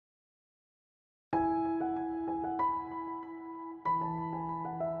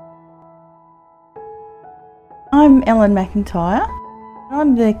I'm Ellen McIntyre.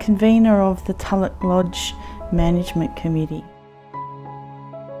 I'm the convener of the Tulloch Lodge Management Committee.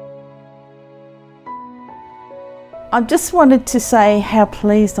 I just wanted to say how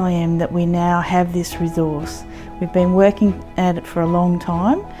pleased I am that we now have this resource. We've been working at it for a long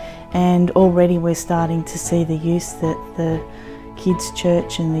time, and already we're starting to see the use that the kids'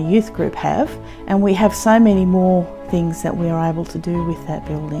 church and the youth group have, and we have so many more things that we are able to do with that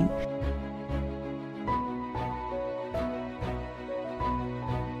building.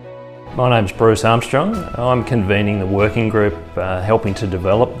 My name's Bruce Armstrong. I'm convening the working group helping to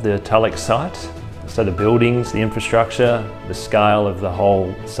develop the Tulloch site. So the buildings, the infrastructure, the scale of the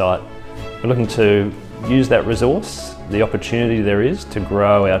whole site. We're looking to use that resource, the opportunity there is to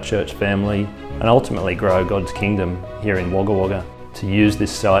grow our church family and ultimately grow God's kingdom here in Wagga Wagga, to use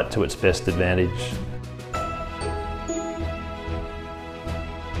this site to its best advantage.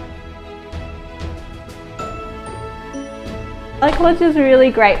 Tulloch Lodge is a really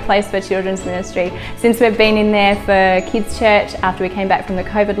great place for children's ministry. Since we've been in there for kids' church after we came back from the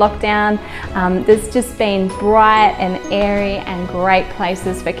COVID lockdown, there's just been bright and airy and great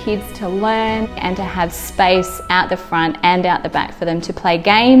places for kids to learn and to have space out the front and out the back for them to play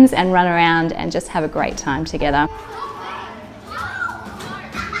games and run around and just have a great time together.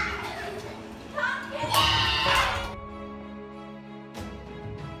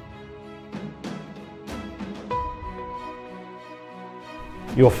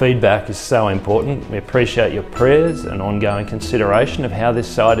 Your feedback is so important. We appreciate your prayers and ongoing consideration of how this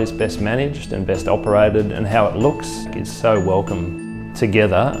site is best managed and best operated, and how it looks is so welcome.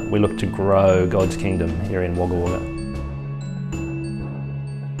 Together, we look to grow God's kingdom here in Wagga Wagga.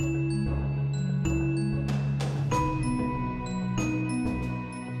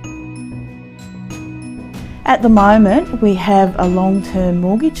 At the moment, we have a long-term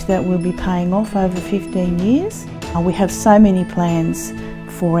mortgage that we'll be paying off over 15 years. We have so many plans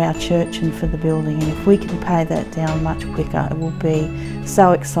for our church and for the building, and if we can pay that down much quicker, it will be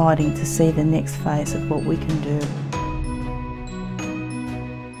so exciting to see the next phase of what we can do.